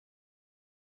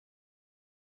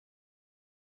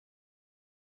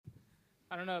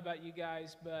I don't know about you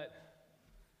guys, but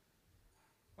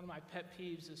one of my pet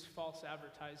peeves is false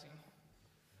advertising.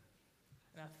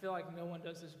 And I feel like no one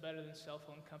does this better than cell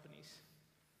phone companies.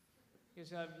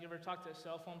 Because you ever talk to a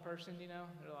cell phone person,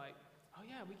 they're like, oh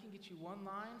yeah, we can get you one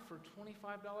line for $25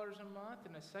 a month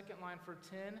and a second line for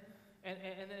 $10, and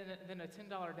then a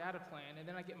 $10 data plan, and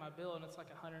then I get my bill and it's like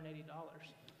 $180.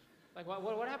 Like,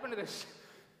 what happened to this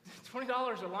 $20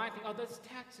 a line thing? Oh, that's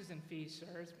taxes and fees,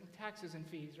 sir. It's taxes and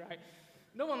fees, right?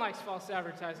 No one likes false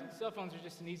advertising. Cell phones are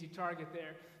just an easy target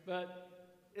there. But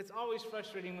it's always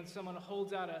frustrating when someone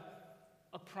holds out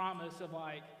a promise of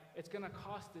like, it's going to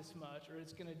cost this much, or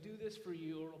it's going to do this for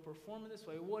you, or it'll perform in this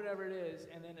way, whatever it is,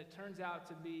 and then it turns out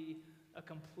to be a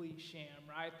complete sham,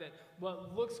 right? That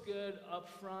what looks good up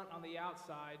front on the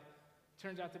outside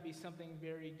turns out to be something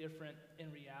very different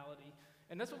in reality.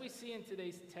 And that's what we see in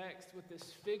today's text with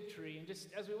this fig tree. And just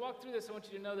as we walk through this, I want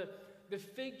you to know that the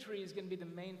fig tree is going to be the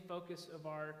main focus of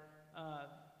our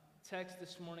text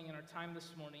this morning and our time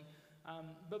this morning.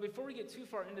 But before we get too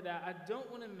far into that, I don't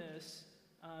want to miss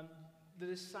the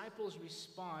disciples'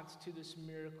 response to this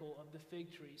miracle of the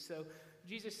fig tree. So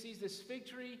Jesus sees this fig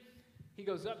tree. He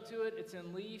goes up to it. It's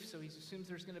in leaf, so he assumes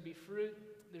there's going to be fruit.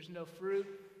 There's no fruit,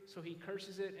 so he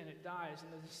curses it, and it dies.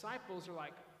 And the disciples are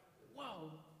like, whoa,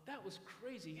 that was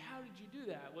crazy. How did you do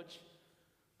that? Which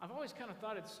I've always kind of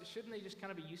thought, shouldn't they just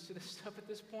kind of be used to this stuff at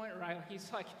this point, right?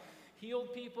 He's like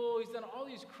healed people. He's done all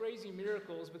these crazy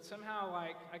miracles, but somehow,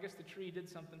 like, I guess the tree did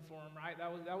something for him, right?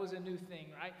 That was a new thing,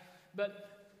 right?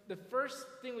 But the first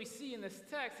thing we see in this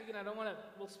text, again,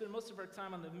 we'll spend most of our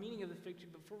time on the meaning of the fig tree.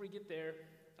 Before we get there,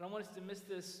 I don't want us to miss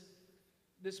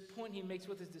this point he makes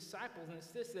with his disciples, and it's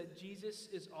this, that Jesus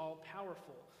is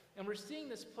all-powerful. And we're seeing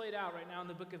this played out right now in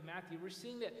the book of Matthew. We're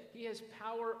seeing that he has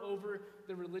power over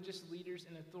the religious leaders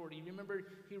and authority. Remember,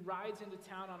 he rides into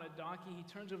town on a donkey. He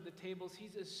turns over the tables.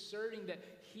 He's asserting that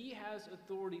he has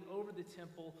authority over the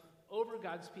temple, over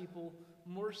God's people,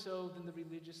 more so than the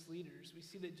religious leaders. We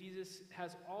see that Jesus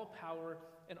has all power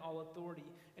and all authority.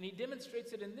 And he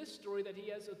demonstrates it in this story that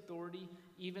he has authority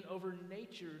even over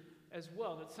nature as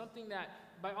well. That's something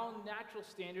that by all natural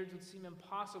standards would seem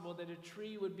impossible, that a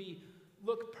tree would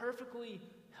look perfectly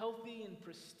healthy and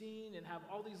pristine and have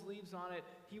all these leaves on it.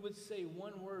 He would say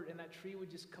one word and that tree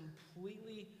would just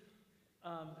completely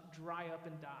dry up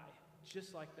and die,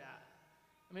 just like that.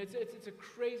 I mean, it's a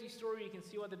crazy story. You can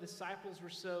see why the disciples were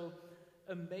so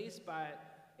amazed by it.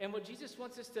 And what Jesus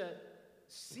wants us to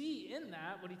see in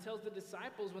that, what he tells the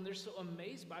disciples when they're so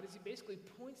amazed by it, is he basically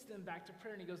points them back to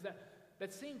prayer. And he goes,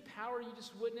 that same power you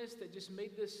just witnessed that just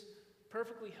made this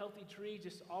perfectly healthy tree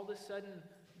just all of a sudden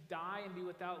die and be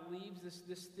without leaves,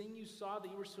 this thing you saw that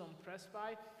you were so impressed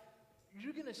by,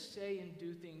 you're going to say and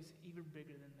do things even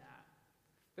bigger than that.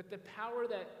 That the power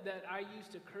that I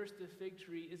used to curse the fig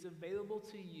tree is available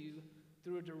to you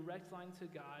through a direct line to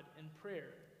God in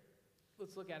prayer.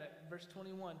 Let's look at it. Verse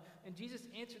 21. And Jesus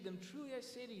answered them, truly I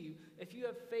say to you, if you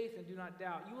have faith and do not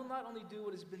doubt, you will not only do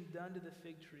what has been done to the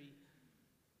fig tree,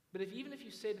 but even if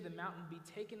you say to the mountain, be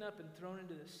taken up and thrown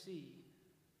into the sea,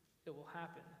 it will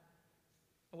happen.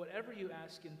 And whatever you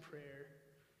ask in prayer,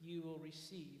 you will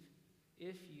receive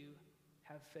if you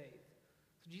have faith.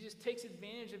 So Jesus takes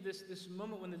advantage of this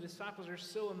moment when the disciples are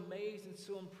so amazed and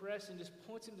so impressed, and just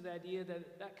points them to the idea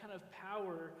that kind of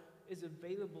power is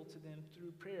available to them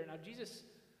through prayer. Now, Jesus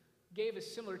gave a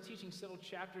similar teaching several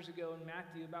chapters ago in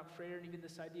Matthew about prayer and even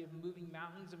this idea of moving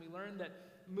mountains. And we learned that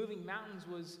moving mountains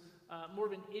was more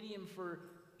of an idiom for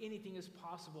anything is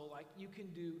possible, like you can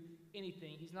do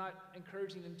anything. He's not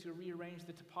encouraging them to rearrange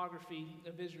the topography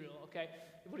of Israel, okay?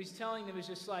 What he's telling them is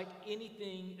just like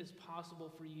anything is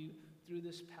possible for you through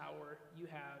this power you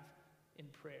have in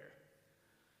prayer.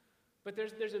 But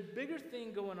there's a bigger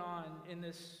thing going on in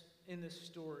this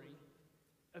story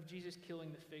of Jesus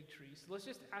killing the fig tree. So let's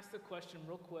just ask the question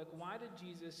real quick, why did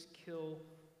Jesus kill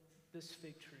this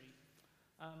fig tree?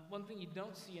 One thing you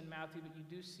don't see in Matthew, but you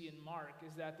do see in Mark,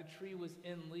 is that the tree was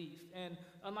in leaf. And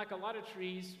unlike a lot of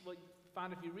trees, what you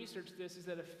find if you research this is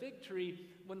that a fig tree,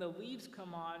 when the leaves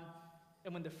come on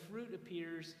and when the fruit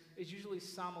appears, is usually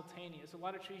simultaneous. A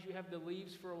lot of trees, you have the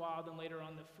leaves for a while, then later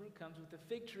on the fruit comes. With the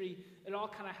fig tree, it all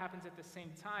kind of happens at the same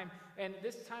time. And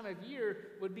this time of year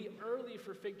would be early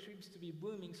for fig trees to be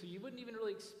blooming, so you wouldn't even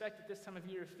really expect at this time of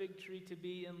year a fig tree to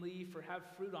be in leaf or have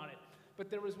fruit on it. But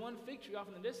there was one fig tree off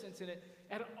in the distance, and it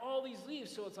had all these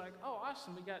leaves. So it's like, oh,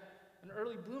 awesome, we got an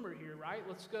early bloomer here, right?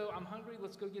 Let's go, I'm hungry,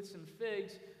 let's go get some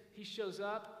figs. He shows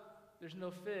up, there's no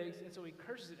figs, and so he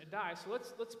curses it and it dies. So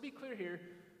let's be clear here.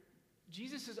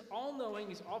 Jesus is all-knowing,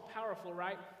 he's all-powerful,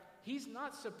 right? He's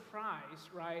not surprised,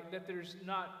 right, that there's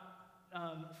not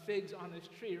figs on this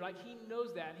tree. Like, he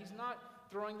knows that. He's not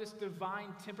throwing this divine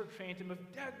temper tantrum of,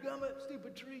 dadgummit,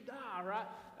 stupid tree, die, right?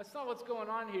 That's not what's going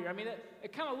on here. I mean,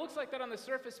 it kind of looks like that on the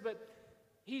surface, but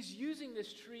he's using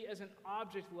this tree as an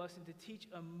object lesson to teach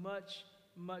a much,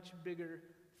 much bigger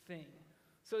thing.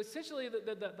 So essentially,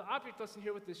 the object lesson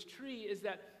here with this tree is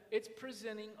that it's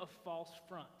presenting a false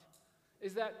front.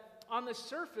 Is that on the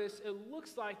surface, it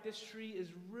looks like this tree is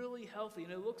really healthy,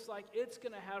 and it looks like it's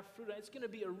going to have fruit. It's going to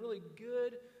be a really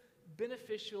good,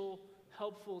 beneficial,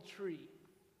 helpful tree.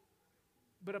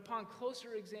 But upon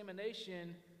closer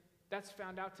examination, that's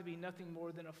found out to be nothing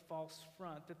more than a false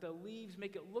front, that the leaves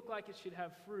make it look like it should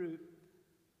have fruit,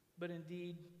 but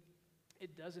indeed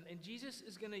it doesn't. And Jesus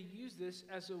is going to use this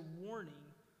as a warning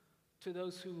to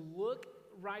those who look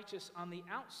righteous on the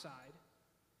outside,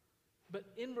 but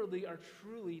inwardly are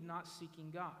truly not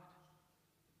seeking God.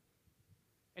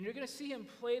 And you're going to see him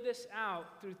play this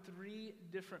out through 3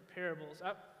 different parables.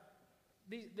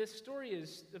 This story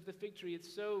is of the fig tree.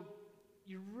 It's so,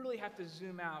 you really have to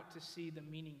zoom out to see the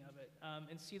meaning of it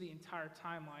and see the entire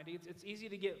timeline. It's easy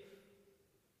to get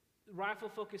rifle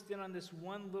focused in on this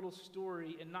one little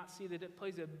story and not see that it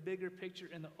plays a bigger picture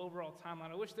in the overall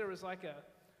timeline. I wish there was like a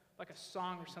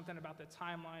song or something about the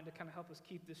timeline to kind of help us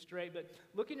keep this straight. But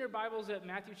look in your Bibles at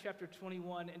Matthew chapter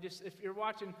 21, and just if you're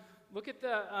watching, look at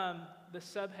the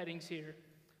subheadings here.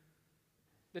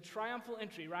 The triumphal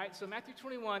entry, right? So Matthew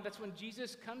 21, that's when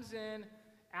Jesus comes in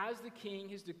as the king.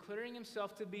 He's declaring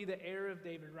himself to be the heir of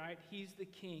David, right? He's the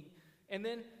king. And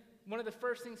then one of the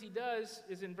first things he does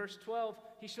is in verse 12,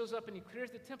 he shows up and he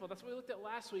clears the temple. That's what we looked at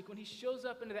last week, when he shows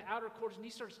up into the outer courts and he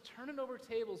starts turning over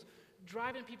tables,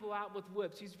 driving people out with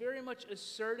whips. He's very much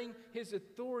asserting his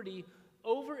authority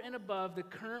over and above the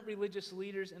current religious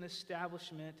leaders and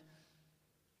establishment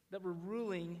that were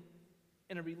ruling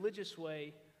in a religious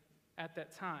way at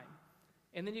that time.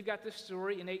 And then you've got this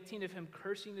story in 18 of him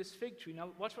cursing this fig tree. Now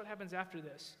watch what happens after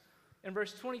this. In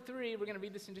verse 23, we're going to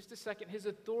read this in just a second, his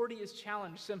authority is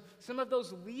challenged. Some of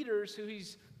those leaders who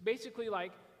he's basically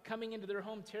like coming into their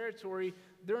home territory,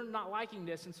 they're not liking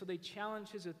this, and so they challenge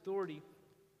his authority.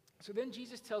 So then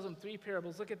Jesus tells them 3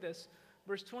 parables. Look at this.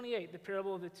 Verse 28, the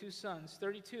parable of the 2 sons.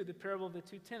 32, the parable of the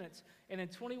 2 tenants. And in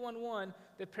 21:1,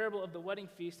 the parable of the wedding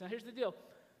feast. Now here's the deal.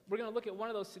 We're going to look at one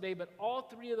of those today, but all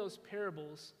 3 of those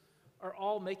parables are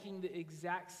all making the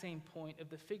exact same point of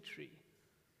the fig tree.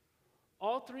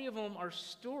 All 3 of them are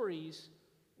stories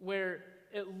where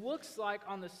it looks like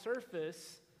on the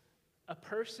surface a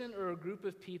person or a group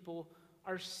of people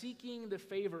are seeking the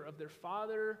favor of their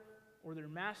father or their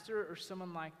master or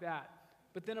someone like that.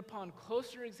 But then upon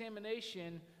closer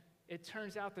examination, it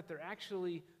turns out that they're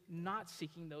actually not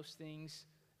seeking those things,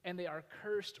 and they are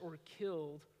cursed or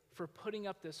killed for putting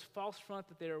up this false front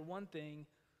that they are one thing,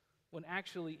 when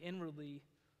actually inwardly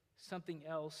something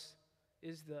else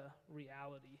is the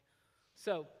reality.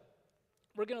 So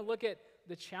we're going to look at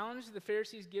the challenge the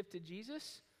Pharisees give to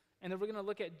Jesus, and then we're going to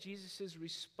look at Jesus'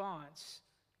 response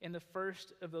in the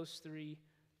first of those 3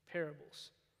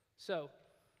 parables. So,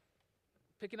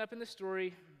 picking up in the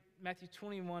story, Matthew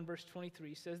 21, verse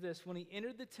 23 says this: when he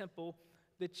entered the temple,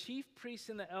 the chief priests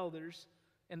and the elders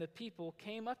and the people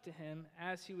came up to him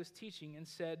as he was teaching and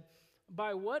said,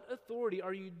 "By what authority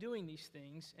are you doing these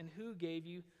things, and who gave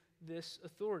you this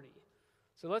authority?"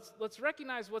 So let's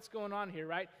recognize what's going on here,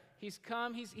 right? He's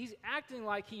come, he's acting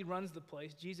like he runs the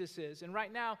place, Jesus is. And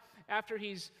right now, after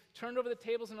he's turned over the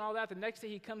tables and all that, the next day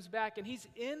he comes back and he's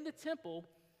in the temple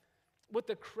with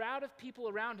the crowd of people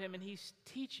around him, and he's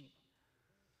teaching.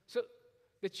 So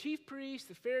the chief priests,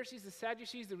 the Pharisees, the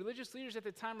Sadducees, the religious leaders at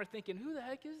the time are thinking, who the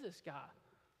heck is this guy?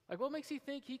 Like, what makes he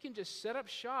think he can just set up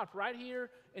shop right here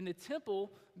in the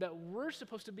temple that we're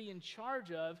supposed to be in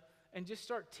charge of and just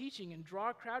start teaching and draw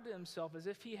a crowd to himself as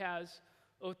if he has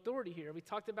authority here? We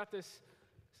talked about this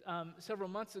several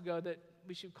months ago, that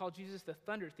we should call Jesus the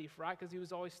thunder thief, right? Because he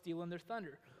was always stealing their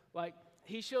thunder. Like,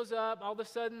 he shows up, all of a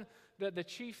sudden, the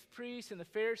chief priests and the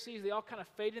Pharisees, they all kind of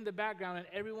fade in the background, and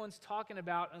everyone's talking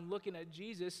about and looking at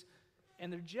Jesus,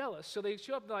 and they're jealous. So they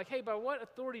show up, and they're like, hey, by what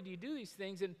authority do you do these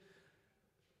things? And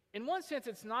in one sense,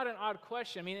 it's not an odd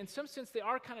question. I mean, in some sense, they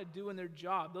are kind of doing their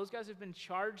job. Those guys have been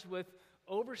charged with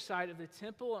oversight of the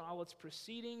temple and all its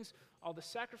proceedings, all the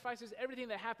sacrifices, everything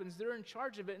that happens. They're in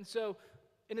charge of it. And so,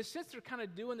 in a sense, they're kind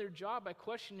of doing their job by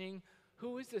questioning,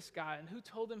 who is this guy, and who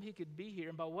told him he could be here,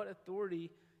 and by what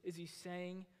authority is he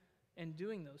saying and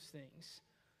doing those things?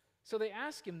 So they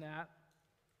ask him that,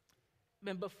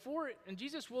 and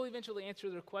Jesus will eventually answer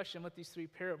their question with these 3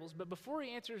 parables, but before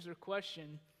he answers their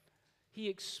question, he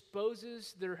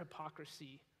exposes their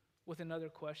hypocrisy with another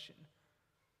question.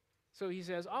 So he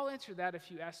says, I'll answer that if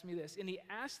you ask me this. And he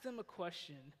asked them a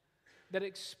question that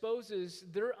exposes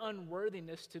their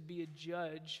unworthiness to be a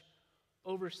judge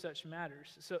over such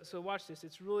matters. So watch this.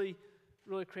 It's really,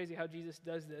 really crazy how Jesus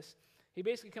does this. He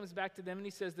basically comes back to them and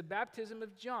he says, the baptism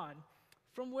of John,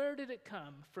 from where did it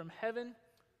come? From heaven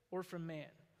or from man?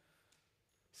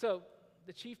 So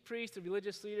the chief priests, the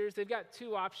religious leaders, they've got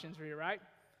two options here, right?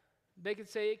 They could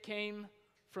say it came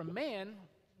from man,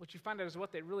 which you find out is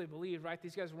what they really believed, right?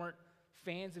 These guys weren't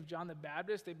fans of John the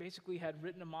Baptist. They basically had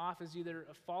written him off as either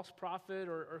a false prophet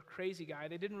or crazy guy.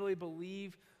 They didn't really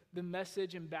believe the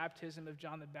message and baptism of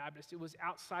John the Baptist. It was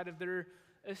outside of their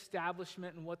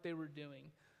establishment and what they were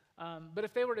doing. But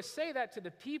if they were to say that to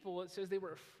the people, it says they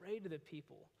were afraid of the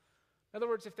people. In other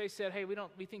words, if they said, hey,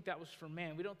 we think that was from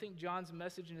man. We don't think John's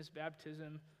message and his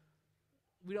baptism,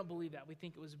 we don't believe that. We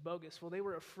think it was bogus. Well, they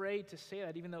were afraid to say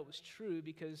that even though it was true,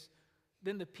 because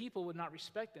then the people would not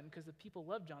respect him, because the people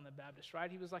loved John the Baptist,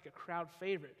 right? He was like a crowd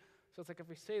favorite. So it's like if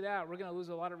we say that, we're going to lose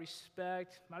a lot of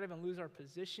respect, might even lose our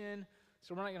position,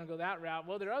 so we're not going to go that route.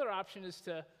 Well, their other option is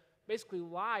to basically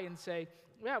lie and say,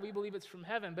 yeah, we believe it's from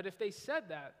heaven. But if they said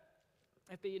that,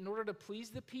 if they, in order to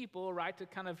please the people, right, to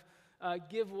kind of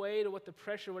give way to what the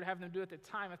pressure would have them do at the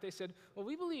time, if they said, well,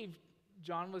 we believe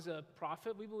John was a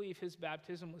prophet, we believe his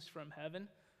baptism was from heaven,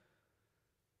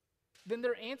 then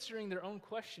they're answering their own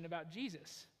question about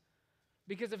Jesus.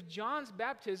 Because if John's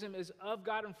baptism is of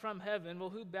God and from heaven, well,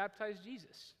 who baptized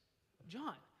Jesus?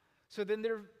 John. So then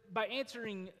by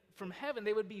answering from heaven,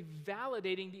 they would be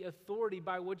validating the authority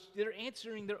by which they're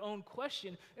answering their own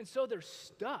question, and so they're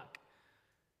stuck.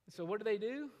 And so what do?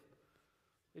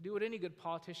 They do what any good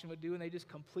politician would do, and they just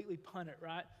completely punt it,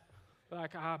 right?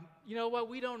 Like, you know what,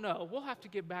 we don't know. We'll have to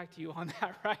get back to you on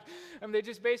that, right? I mean, they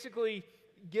just basically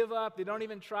give up. They don't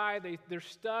even try. They're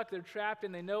stuck. They're trapped,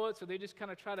 and they know it, so they just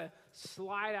kind of try to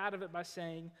slide out of it by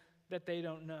saying that they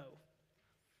don't know.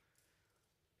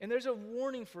 And there's a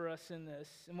warning for us in this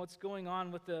and what's going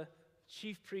on with the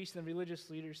chief priests and the religious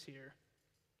leaders here.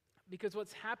 Because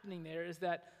what's happening there is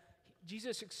that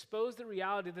Jesus exposed the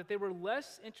reality that they were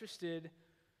less interested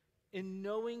in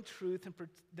knowing truth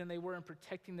than they were in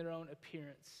protecting their own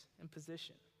appearance and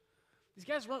position. These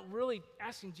guys weren't really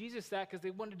asking Jesus that because they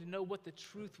wanted to know what the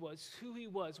truth was, who he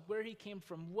was, where he came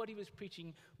from, what he was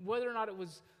preaching, whether or not it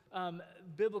was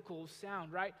biblical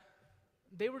sound, right?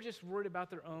 They were just worried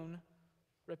about their own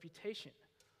reputation.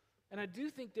 And I do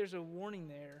think there's a warning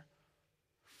there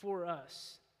for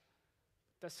us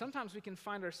that sometimes we can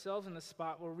find ourselves in the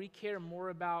spot where we care more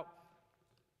about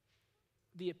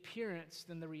the appearance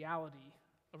than the reality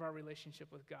of our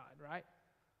relationship with God, right?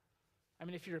 I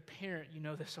mean, if you're a parent, you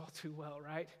know this all too well,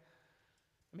 right?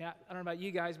 I mean, I don't know about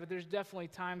you guys, but there's definitely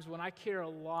times when I care a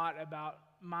lot about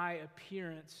my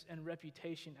appearance and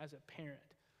reputation as a parent.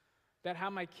 That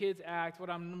how my kids act, what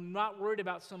I'm not worried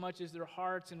about so much is their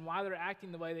hearts and why they're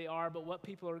acting the way they are, but what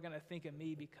people are going to think of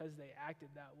me because they acted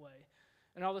that way.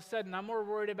 And all of a sudden, I'm more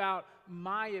worried about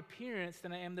my appearance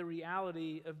than I am the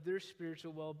reality of their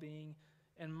spiritual well-being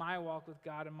and my walk with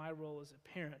God and my role as a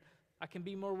parent. I can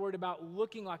be more worried about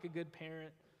looking like a good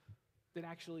parent than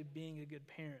actually being a good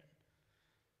parent.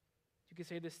 You could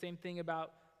say the same thing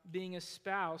about being a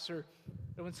spouse, or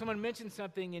when someone mentions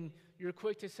something and you're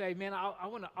quick to say, man,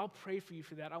 I'll pray for you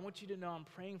for that. I want you to know I'm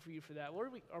praying for you for that.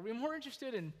 Are we more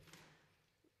interested in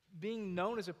being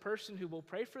known as a person who will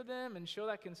pray for them and show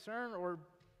that concern, or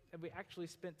have we actually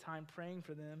spent time praying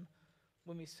for them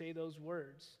when we say those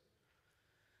words?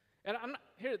 And I'm not,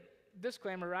 here,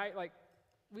 disclaimer, right? Like,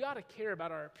 we ought to care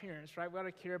about our appearance, right? We ought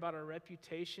to care about our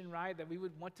reputation, right? That we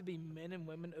would want to be men and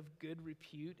women of good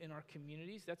repute in our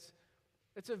communities.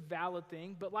 That's a valid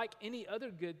thing. But like any other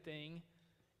good thing,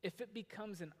 if it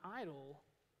becomes an idol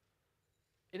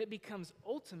and it becomes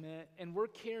ultimate and we're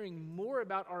caring more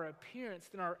about our appearance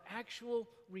than our actual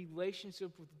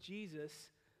relationship with Jesus,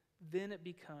 then it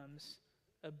becomes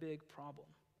a big problem.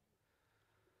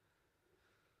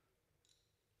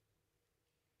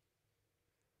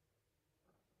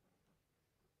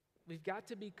 We've got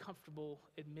to be comfortable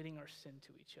admitting our sin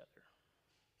to each other.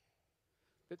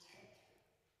 But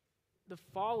the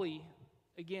folly,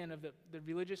 again, of the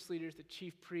religious leaders, the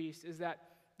chief priests, is that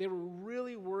they were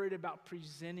really worried about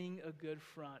presenting a good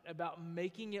front, about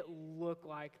making it look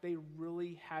like they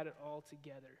really had it all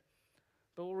together.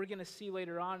 But what we're going to see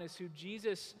later on is who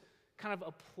Jesus kind of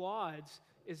applauds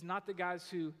is not the guys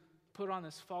who put on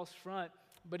this false front,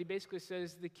 but he basically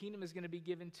says the kingdom is going to be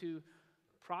given to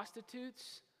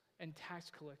prostitutes and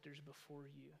tax collectors before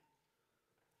you.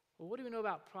 Well, what do we know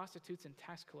about prostitutes and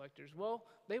tax collectors? Well,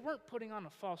 they weren't putting on a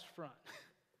false front.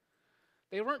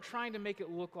 They weren't trying to make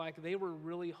it look like they were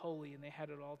really holy and they had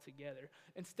it all together.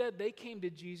 Instead, they came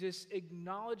to Jesus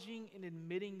acknowledging and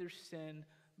admitting their sin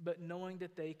but knowing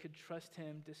that they could trust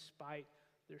him despite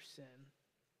their sin.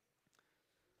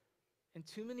 And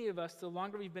too many of us, the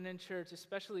longer we've been in church,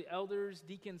 especially elders,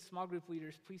 deacons, small group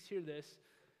leaders, please hear this.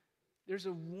 There's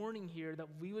a warning here that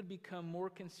we would become more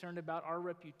concerned about our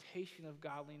reputation of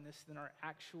godliness than our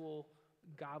actual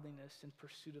godliness in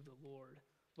pursuit of the Lord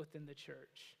within the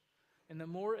church. And the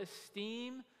more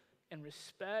esteem and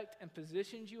respect and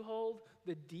positions you hold,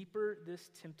 the deeper this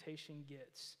temptation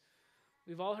gets.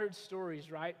 We've all heard stories,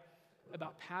 right,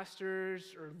 about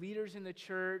pastors or leaders in the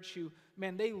church who,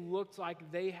 man, they looked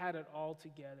like they had it all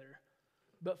together.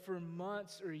 But for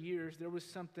months or years, there was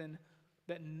something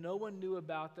that no one knew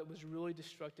about that was really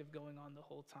destructive going on the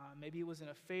whole time. Maybe it was an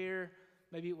affair,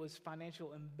 maybe it was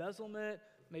financial embezzlement,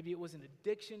 maybe it was an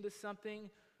addiction to something.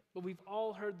 But we've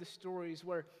all heard the stories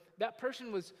where that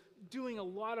person was doing a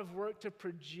lot of work to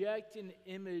project an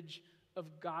image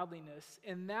of godliness,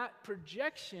 and that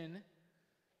projection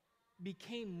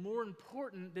became more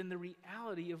important than the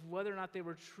reality of whether or not they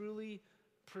were truly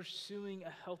pursuing a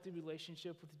healthy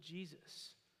relationship with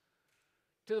Jesus.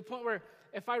 To the point where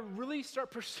if I really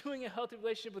start pursuing a healthy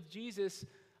relationship with Jesus,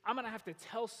 I'm going to have to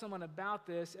tell someone about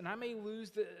this, and I may lose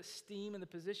the esteem and the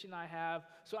position I have,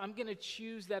 so I'm going to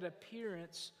choose that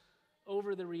appearance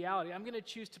over the reality. I'm going to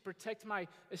choose to protect my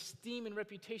esteem and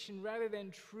reputation rather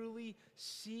than truly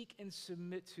seek and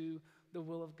submit to the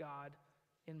will of God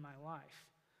in my life.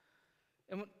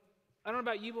 And I don't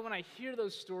know about you, but when I hear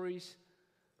those stories,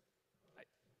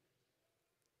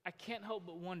 I can't help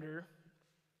but wonder,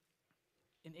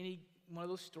 in any one of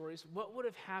those stories, what would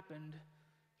have happened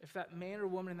if that man or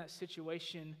woman in that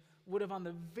situation would have, on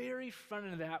the very front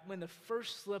end of that, when the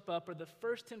first slip up or the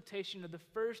first temptation or the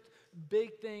first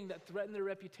big thing that threatened their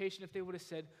reputation, if they would have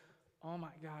said, oh my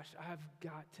gosh, I've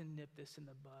got to nip this in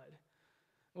the bud.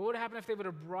 What would happen if they would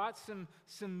have brought some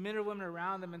men or women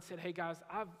around them and said, hey guys,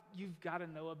 you've got to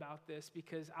know about this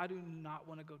because I do not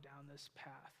want to go down this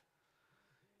path.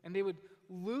 And they would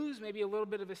lose maybe a little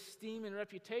bit of esteem and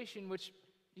reputation, which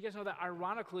you guys know that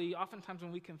ironically, oftentimes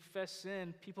when we confess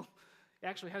sin, it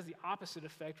actually has the opposite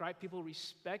effect, right? People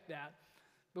respect that.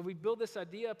 But we build this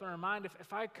idea up in our mind,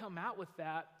 if I come out with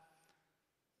that,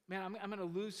 man, I'm going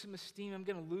to lose some esteem, I'm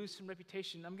going to lose some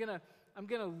reputation, I'm going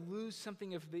to lose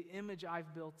something of the image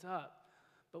I've built up.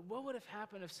 But what would have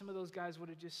happened if some of those guys would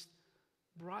have just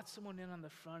brought someone in on the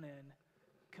front end,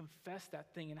 confessed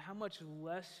that thing, and how much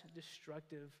less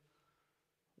destructive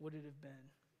would it have been?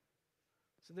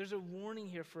 So there's a warning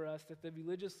here for us that the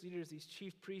religious leaders, these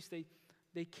chief priests,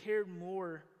 they cared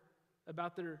more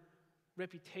about their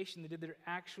reputation. They did their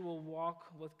actual walk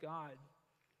with God,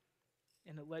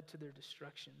 and it led to their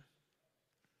destruction.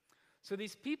 So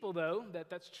these people, though,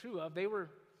 that's true of, they were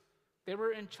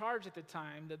in charge at the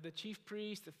time. The chief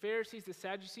priests, the Pharisees, the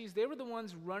Sadducees, they were the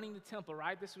ones running the temple,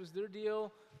 right? This was their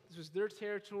deal. This was their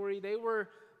territory. They were,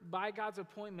 by God's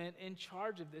appointment, in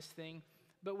charge of this thing.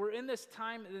 But we're in this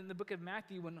time in the book of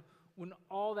Matthew when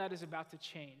all that is about to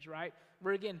change, right?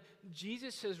 Where again,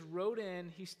 Jesus has rode in,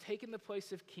 he's taken the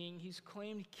place of king, he's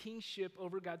claimed kingship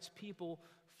over God's people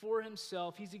for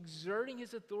himself. He's exerting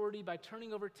his authority by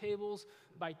turning over tables,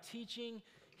 by teaching.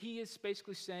 He is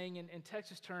basically saying, in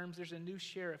Texas terms, there's a new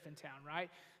sheriff in town,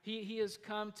 right? He has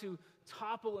come to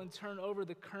topple and turn over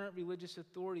the current religious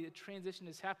authority. The transition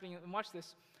is happening. And watch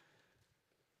this.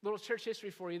 Little church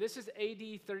history for you. This is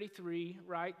AD 33,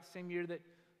 right? Same year that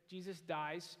Jesus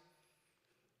dies.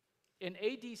 In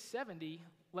AD 70,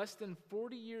 less than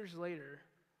 40 years later,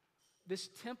 this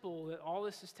temple that all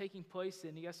this is taking place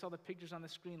in, you guys saw the pictures on the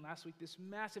screen last week, this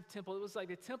massive temple. It was like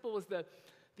the temple was the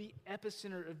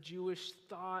epicenter of Jewish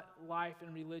thought, life,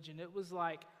 and religion. It was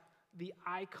like the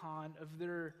icon of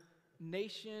their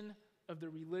nation, of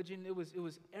their religion. It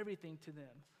was everything to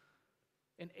them.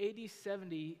 In AD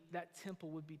 70, that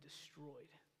temple would be destroyed,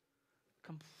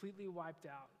 completely wiped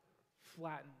out,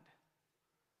 flattened.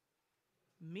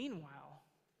 Meanwhile,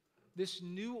 this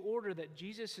new order that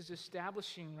Jesus is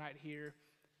establishing right here,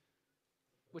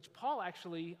 which Paul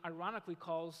actually ironically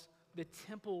calls the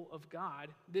temple of God,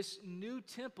 this new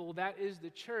temple that is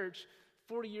the church,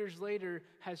 40 years later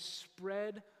has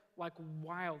spread like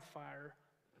wildfire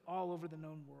all over the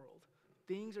known world.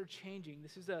 Things are changing.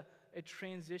 This is a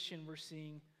transition we're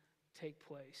seeing take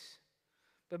place.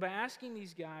 But by asking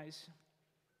these guys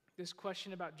this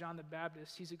question about John the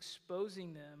Baptist, he's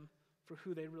exposing them for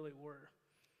who they really were.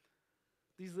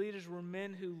 These leaders were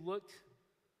men who looked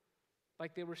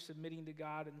like they were submitting to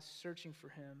God and searching for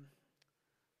him,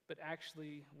 but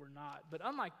actually were not. But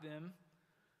unlike them,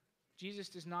 Jesus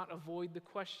does not avoid the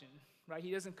question, right?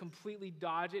 He doesn't completely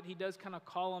dodge it. He does kind of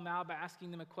call them out by asking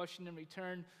them a question in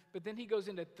return. But then he goes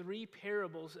into 3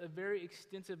 parables, a very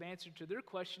extensive answer to their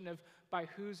question of by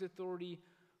whose authority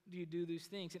do you do these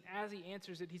things? And as he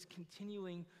answers it, he's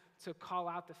continuing to call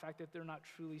out the fact that they're not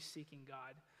truly seeking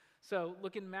God. So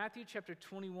look in Matthew chapter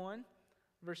 21,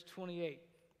 verse 28.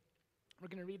 We're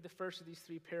going to read the first of these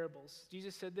 3 parables.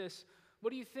 Jesus said this,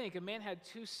 "What do you think? A man had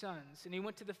 2 sons, and he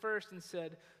went to the first and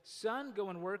said, 'Son, go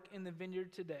and work in the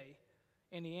vineyard today.'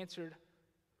 And he answered,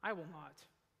 'I will not.'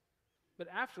 But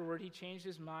afterward he changed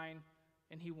his mind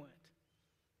and he went."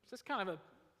 So that's kind of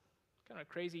a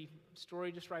crazy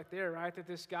story just right there, right? That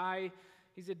this guy,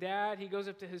 he's a dad, he goes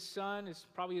up to his son, is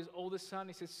probably his oldest son.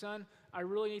 He says, "Son, I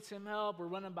really need some help. We're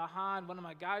running behind. One of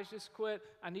my guys just quit.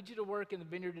 I need you to work in the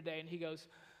vineyard today." And he goes,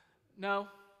 "No."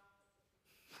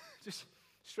 Just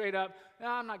straight up, "No,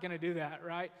 I'm not going to do that,"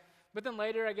 right? But then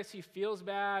later, I guess he feels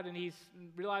bad and he's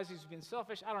realized he's been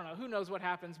selfish. I don't know. Who knows what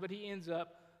happens, but he ends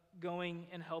up going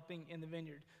and helping in the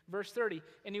vineyard. Verse 30,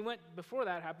 and before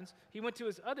that happens, he went to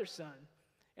his other son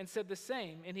and said the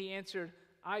same. And he answered,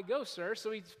 "I go, sir."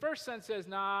 So his first son says,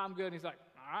 "Nah, I'm good." And he's like,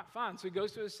 "All right, fine." So he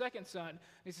goes to his second son and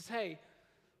he says, "Hey,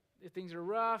 if things are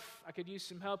rough, I could use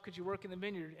some help. Could you work in the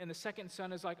vineyard?" And the second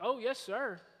son is like, "Oh, yes,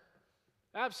 sir.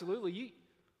 Absolutely.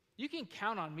 You can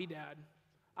count on me, Dad.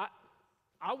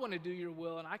 I want to do your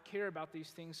will, and I care about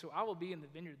these things, so I will be in the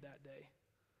vineyard that day."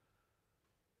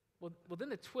 Well, then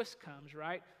the twist comes,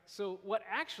 right? So what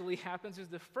actually happens is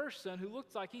the first son, who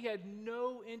looked like he had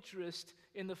no interest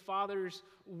in the father's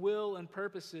will and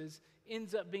purposes,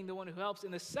 ends up being the one who helps.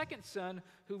 And the second son,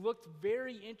 who looked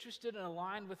very interested and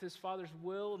aligned with his father's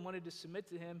will and wanted to submit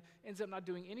to him, ends up not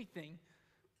doing anything.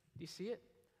 Do you see it?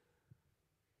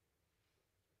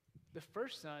 The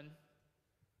first son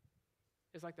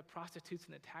is like the prostitutes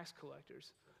and the tax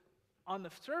collectors. On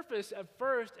the surface, at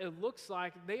first, it looks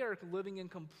like they are living in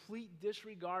complete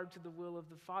disregard to the will of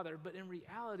the Father, but in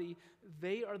reality,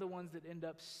 they are the ones that end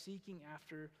up seeking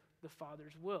after the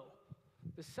Father's will.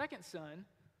 The second son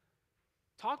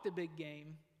talked a big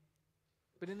game,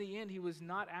 but in the end, he was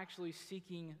not actually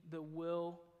seeking the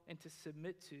will and to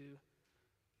submit to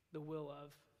the will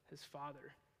of his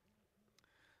Father.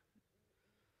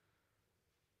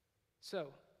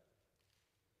 So,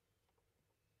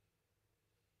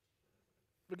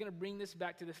 we're going to bring this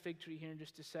back to the fig tree here in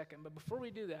just a second. But before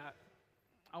we do that,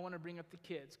 I want to bring up the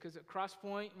kids. Because at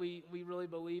Crosspoint, we really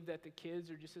believe that the kids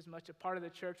are just as much a part of the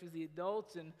church as the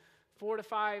adults. And 3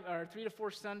 to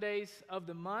 4 Sundays of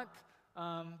the month,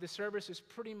 the service is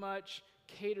pretty much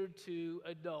catered to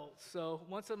adults. So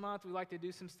once a month, we like to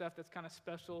do some stuff that's kind of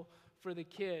special for the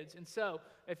kids. And so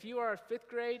if you are 5th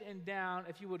grade and down,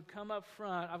 if you would come up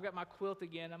front, I've got my quilt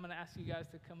again. I'm going to ask you guys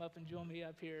to come up and join me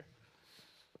up here.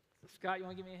 Scott, you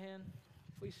want to give me a hand,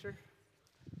 please, sir?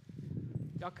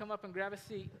 Y'all come up and grab a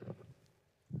seat.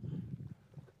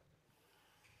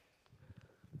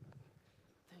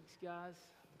 Thanks, guys.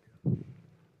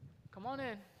 Come on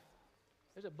in.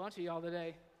 There's a bunch of y'all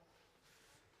today.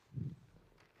 Yeah,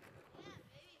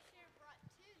 maybe you should have brought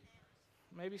 2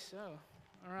 now. Maybe so.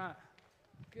 All right.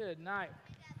 Good night.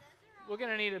 Hey, Dad, those are all We're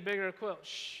going to need a bigger quilt.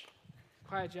 Shh.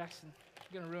 Quiet, Jackson.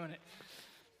 You're going to ruin it.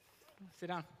 Sit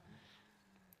down.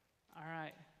 All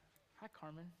right. Hi,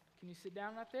 Carmen. Can you sit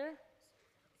down right there?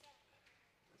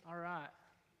 All right.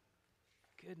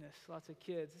 Goodness, lots of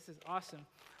kids. This is awesome.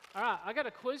 All right, I got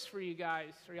a quiz for you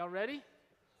guys. Are y'all ready?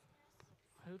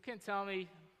 Who can tell me,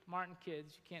 Martin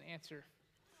kids, you can't answer.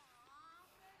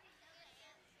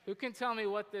 Who can tell me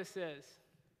what this is?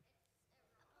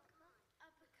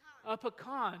 a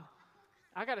pecan. A pecan.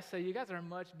 I got to say, you guys are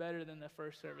much better than the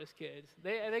first service kids.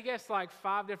 They guessed like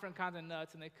 5 different kinds of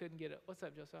nuts, and they couldn't get it. What's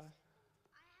up, Josiah? I have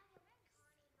a pecan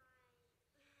in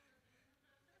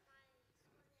my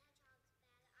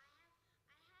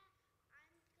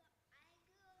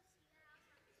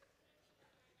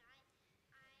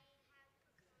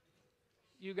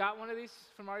You got one of these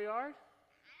from our yard?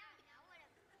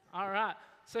 I don't know what a All right.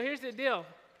 So here's the deal.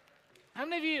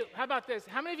 How about this?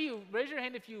 How many of you, raise your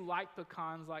hand if you like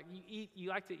pecans, like you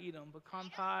like to eat them, pecan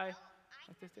pie,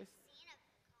 like this? seen a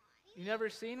pecan. You never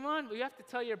seen one? Well, you have to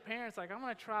tell your parents, like, I'm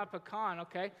going to try a pecan,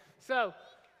 okay? So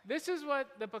this is what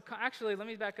the pecan, actually, let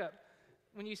me back up.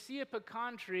 When you see a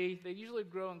pecan tree, they usually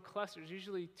grow in clusters,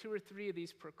 usually 2 or 3 of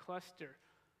these per cluster.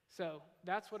 So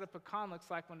that's what a pecan looks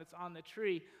like when it's on the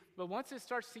tree. But once it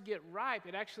starts to get ripe,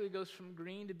 it actually goes from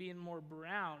green to being more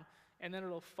brown, and then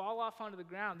it'll fall off onto the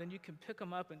ground. Then you can pick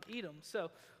them up and eat them. So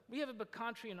we have a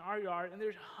pecan tree in our yard, and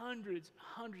there's hundreds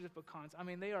of pecans. I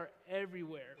mean, they are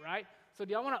everywhere, right? So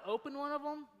do y'all want to open one of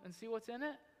them and see what's in it?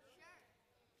 Sure.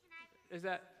 Can I Does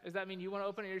that mean you want to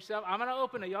open it yourself? I'm going to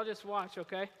open it. Y'all just watch,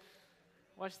 okay?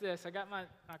 Watch this. I got my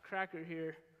cracker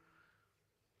here.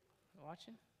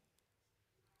 Watching?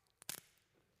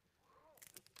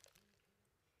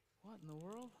 What in the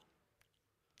world?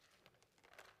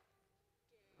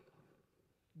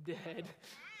 Dead.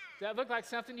 Does that look like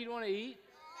something you'd want to eat?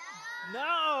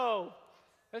 No!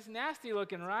 That's nasty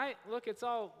looking, right? Look, it's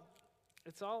all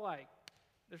like,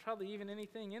 there's hardly even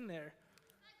anything in there.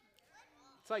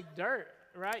 It's like dirt,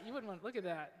 right? You wouldn't want to look at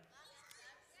that.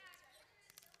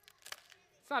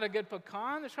 It's not a good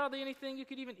pecan. There's hardly anything you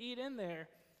could even eat in there.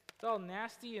 It's all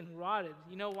nasty and rotted.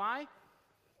 You know why?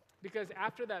 Because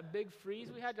after that big freeze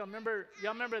we had, y'all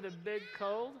remember the big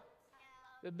cold?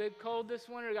 The big cold this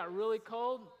winter, it got really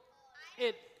cold.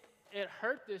 It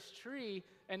hurt this tree,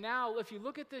 and now if you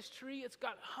look at this tree, it's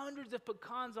got hundreds of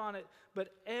pecans on it,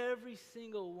 but every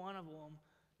single one of them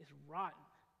is rotten.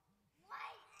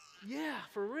 Yeah,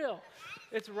 for real.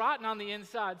 It's rotten on the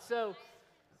inside. So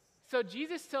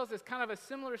Jesus tells us kind of a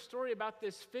similar story about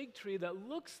this fig tree that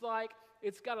looks like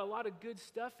it's got a lot of good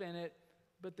stuff in it,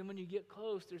 but then when you get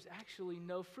close, there's actually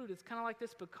no fruit. It's kind of like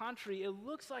this pecan tree. It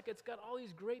looks like it's got all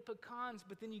these great pecans,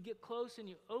 but then you get close and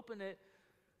you open it,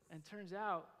 and it turns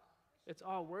out it's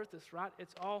all worthless, right?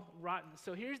 It's all rotten.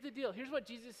 So here's the deal. Here's what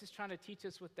Jesus is trying to teach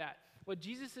us with that. What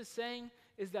Jesus is saying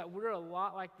is that we're a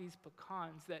lot like these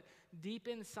pecans, that deep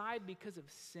inside, because of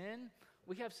sin,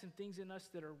 we have some things in us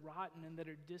that are rotten and that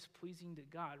are displeasing to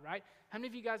God, right? How many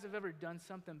of you guys have ever done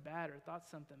something bad or thought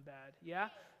something bad? Yeah?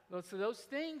 Well, so those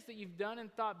things that you've done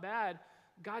and thought bad,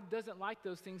 God doesn't like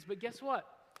those things. But guess what?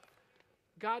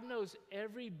 God knows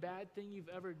every bad thing you've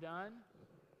ever done,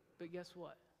 but guess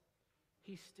what?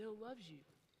 He still loves you.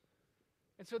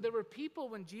 And so there were people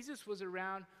when Jesus was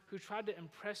around who tried to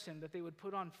impress him, that they would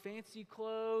put on fancy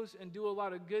clothes and do a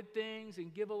lot of good things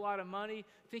and give a lot of money,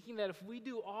 thinking that if we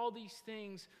do all these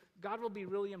things, God will be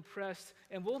really impressed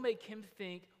and we'll make him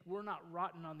think we're not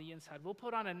rotten on the inside. We'll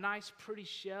put on a nice, pretty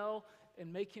shell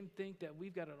and make him think that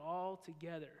we've got it all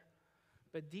together.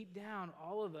 But deep down,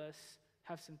 all of us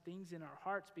have some things in our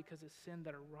hearts because of sin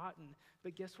that are rotten.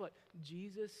 But guess what?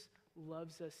 Jesus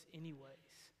loves us anyways.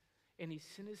 And he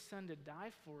sent his son to die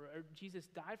for, or Jesus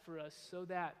died for us so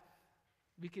that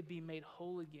we could be made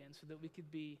whole again, so that we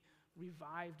could be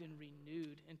revived and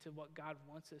renewed into what God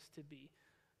wants us to be.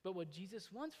 But what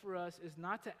Jesus wants for us is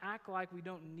not to act like we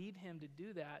don't need him to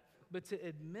do that, but to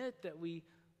admit that we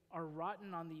are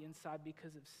rotten on the inside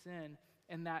because of sin,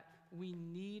 and that we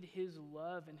need his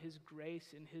love and his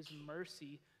grace and his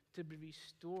mercy to be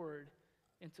restored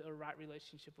into a right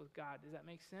relationship with God. Does that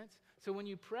make sense? So when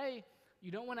you pray,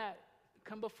 you don't want to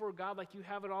come before God like you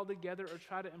have it all together or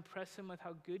try to impress him with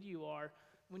how good you are.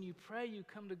 When you pray, you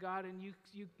come to God and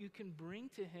you can bring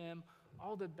to him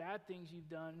all the bad things you've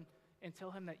done and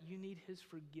tell him that you need his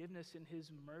forgiveness and his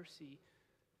mercy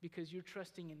because you're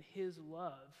trusting in his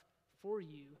love for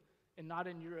you and not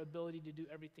in your ability to do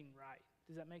everything right.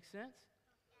 Does that make sense?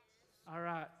 All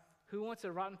right. Who wants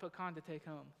a rotten pecan to take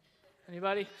home?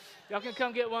 Anybody? Y'all can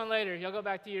come get one later. Y'all go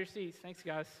back to your seats. Thanks,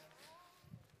 guys.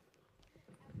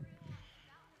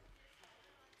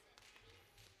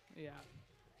 Yeah.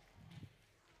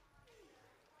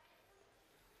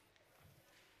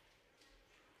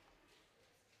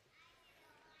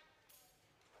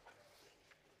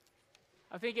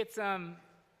 I think it's when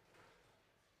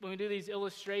we do these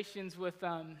illustrations with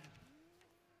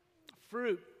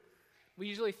fruit, we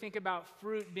usually think about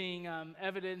fruit being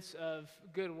evidence of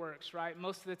good works, right?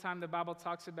 Most of the time the Bible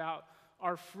talks about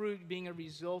our fruit being a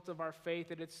result of our faith,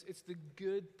 that it's the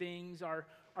good things, our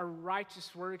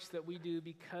righteous works that we do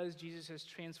because Jesus has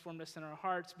transformed us in our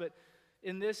hearts. But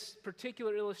in this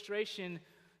particular illustration,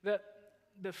 the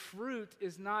fruit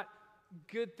is not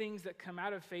good things that come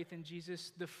out of faith in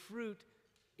Jesus. The fruit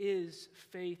is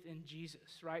faith in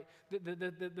Jesus, right?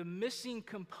 The missing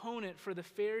component for the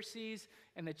Pharisees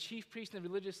and the chief priests and the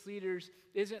religious leaders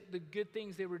isn't the good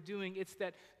things they were doing. It's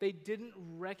that they didn't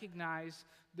recognize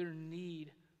their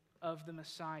need of the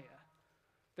Messiah,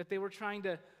 that they were trying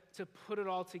to put it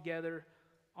all together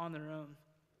on their own.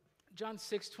 John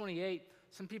 6:28,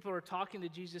 some people are talking to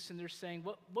Jesus and they're saying,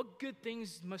 what good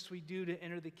things must we do to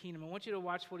enter the kingdom? I want you to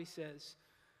watch what he says.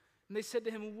 And they said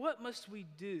to him, what must we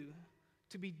do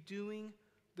to be doing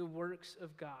the works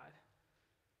of God?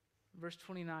 Verse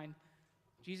 29,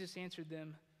 Jesus answered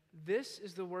them, this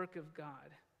is the work of God,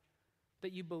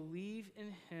 that you believe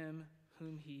in him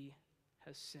whom he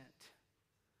has sent.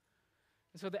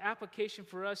 And so the application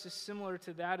for us is similar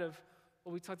to that of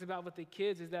what we talked about with the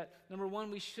kids, is that, number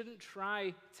one, we shouldn't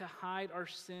try to hide our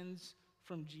sins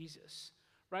from Jesus,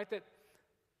 right? That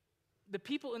the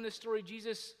people in this story,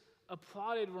 Jesus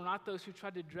applauded were not those who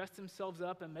tried to dress themselves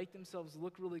up and make themselves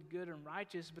look really good and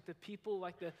righteous, but the people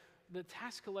like the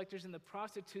tax collectors and the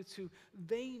prostitutes who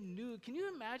they knew. Can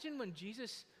you imagine when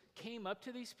Jesus came up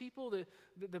to these people,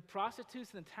 the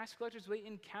prostitutes and the tax collectors, they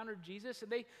encountered Jesus, and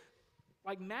they,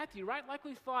 like Matthew, right,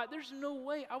 likely thought, there's no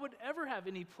way I would ever have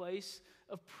any place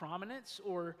of prominence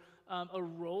or a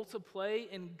role to play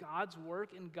in God's work,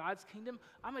 in God's kingdom.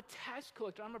 I'm a tax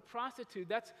collector. I'm a prostitute.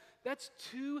 That's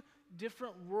two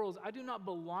different worlds. I do not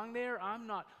belong there. I'm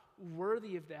not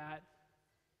worthy of that.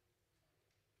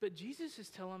 But Jesus is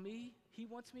telling me he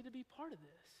wants me to be part of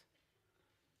this.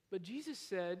 But Jesus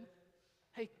said,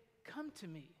 hey, come to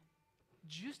me,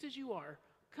 just as you are.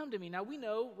 Come to me. Now we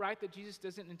know, right, that Jesus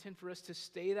doesn't intend for us to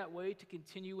stay that way, to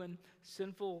continue in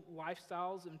sinful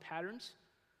lifestyles and patterns.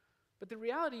 But the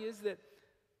reality is that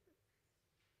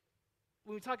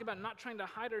when we talk about not trying to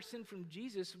hide our sin from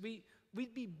Jesus,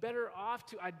 we'd be better off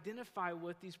to identify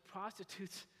with these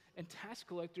prostitutes and tax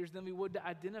collectors than we would to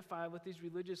identify with these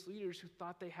religious leaders who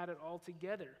thought they had it all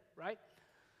together, right?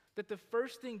 That the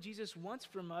first thing Jesus wants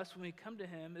from us when we come to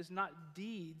him is not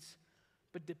deeds,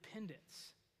 but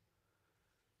dependence.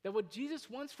 That what Jesus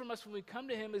wants from us when we come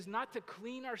to him is not to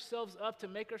clean ourselves up, to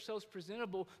make ourselves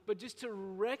presentable, but just to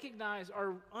recognize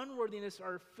our unworthiness,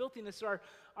 our filthiness,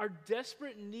 our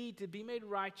desperate need to be made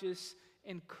righteous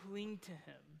and cling to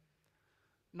him.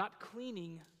 Not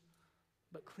cleaning,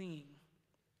 but clinging.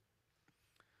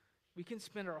 We can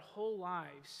spend our whole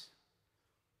lives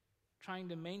trying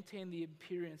to maintain the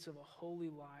appearance of a holy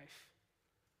life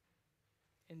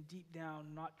and deep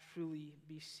down not truly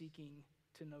be seeking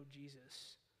to know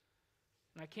Jesus.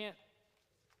 And I can't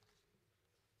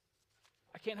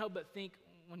help but think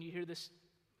when you hear this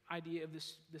idea of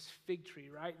this fig tree,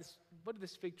 right? What did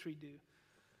this fig tree do?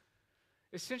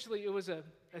 Essentially, it was a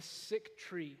sick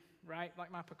tree, right? Like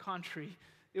my pecan tree.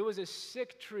 It was a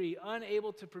sick tree,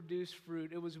 unable to produce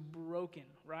fruit. It was broken,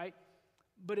 right?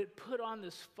 But it put on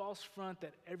this false front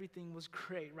that everything was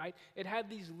great, right? It had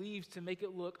these leaves to make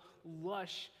it look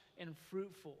lush and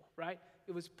fruitful, right?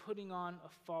 It was putting on a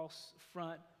false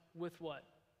front with what?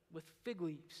 With fig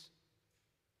leaves.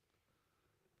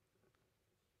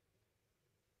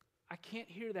 I can't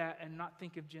hear that and not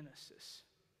think of Genesis.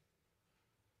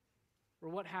 Or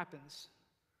what happens?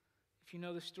 If you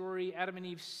know the story, Adam and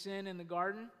Eve sin in the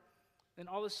garden, then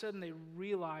all of a sudden they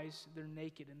realize they're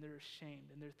naked and they're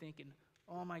ashamed and they're thinking,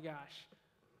 oh my gosh,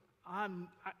 I'm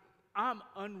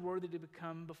unworthy to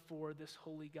become before this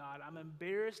holy God. I'm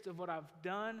embarrassed of what I've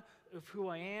done, of who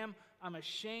I am. I'm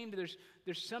ashamed.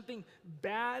 There's something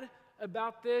bad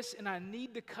about this, and I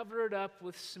need to cover it up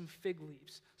with some fig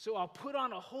leaves. So I'll put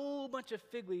on a whole bunch of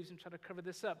fig leaves and try to cover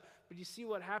this up. But you see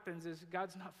what happens is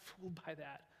God's not fooled by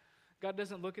that. God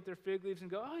doesn't look at their fig leaves and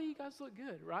go, oh, you guys look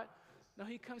good, right? No,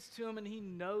 he comes to them and he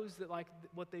knows that like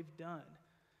what they've done.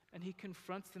 And he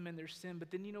confronts them in their sin.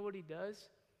 But then you know what he does?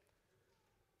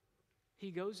 He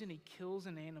goes and he kills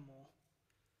an animal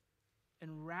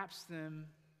and wraps them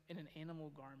in an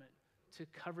animal garment to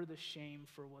cover the shame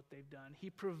for what they've done. He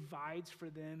provides for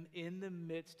them in the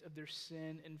midst of their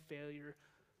sin and failure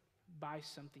by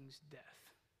something's death.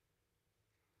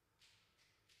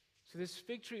 So this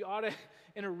fig tree ought to,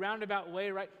 in a roundabout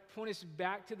way, right, point us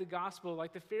back to the gospel.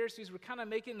 Like the Pharisees were kind of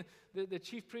making, the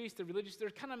chief priests, the religious, they're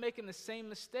kind of making the same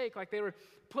mistake. Like they were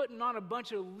putting on a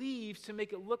bunch of leaves to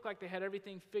make it look like they had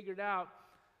everything figured out.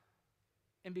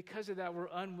 And because of that, we're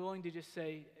unwilling to just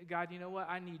say, God, you know what?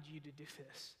 I need you to do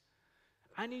this.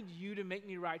 I need you to make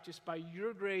me righteous by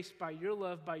your grace, by your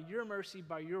love, by your mercy,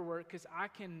 by your work, because I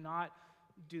cannot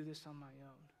do this on my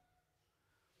own.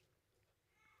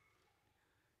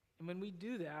 And when we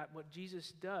do that, what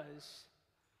Jesus does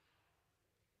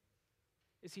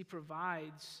is he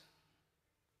provides,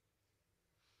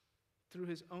 through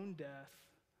his own death,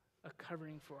 a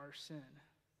covering for our sin.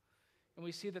 And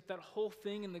we see that whole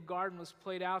thing in the garden was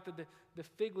played out, that the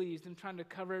fig leaves, them trying to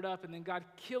cover it up, and then God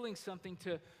killing something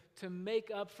to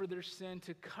make up for their sin,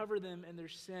 to cover them in their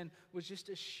sin, was just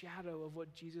a shadow of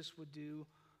what Jesus would do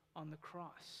on the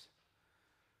cross.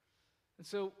 And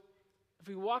so, if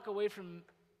we walk away from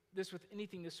this with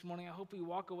anything this morning, I hope we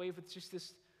walk away with just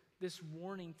this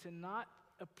warning to not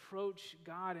approach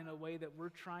God in a way that we're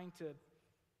trying to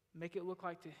make it look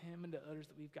like to him and to others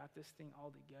that we've got this thing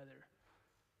all together.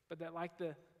 But that like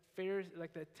the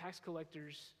tax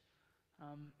collectors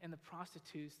and the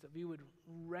prostitutes, that we would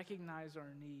recognize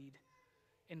our need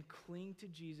and cling to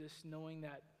Jesus, knowing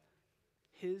that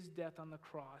his death on the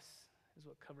cross is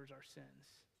what covers our sins.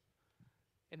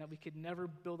 And that we could never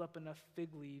build up enough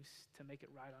fig leaves to make it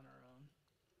right on our own.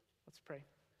 Let's pray.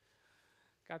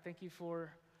 God, thank you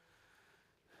for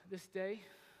this day.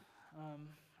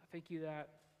 I thank you that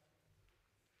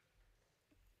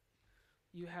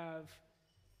you have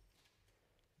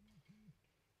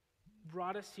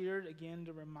brought us here again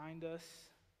to remind us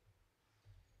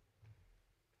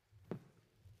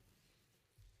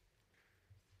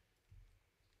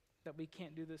that we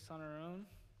can't do this on our own,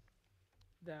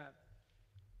 that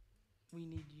we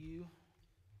need you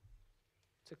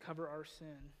to cover our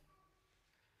sin.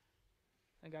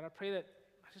 And God, I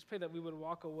just pray that we would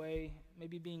walk away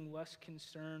maybe being less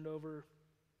concerned over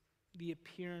the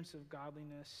appearance of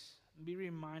godliness, and be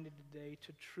reminded today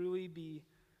to truly be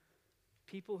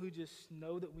people who just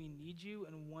know that we need you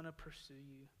and want to pursue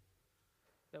you,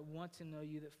 that want to know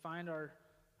you, that find our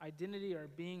identity, our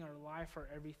being, our life, our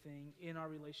everything in our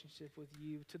relationship with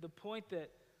you, to the point that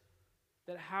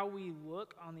how we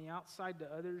look on the outside to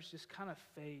others just kind of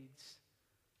fades,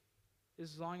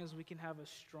 as long as we can have a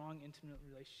strong, intimate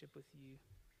relationship with you.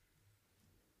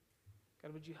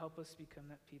 God, would you help us become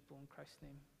that people? In Christ's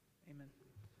name, amen.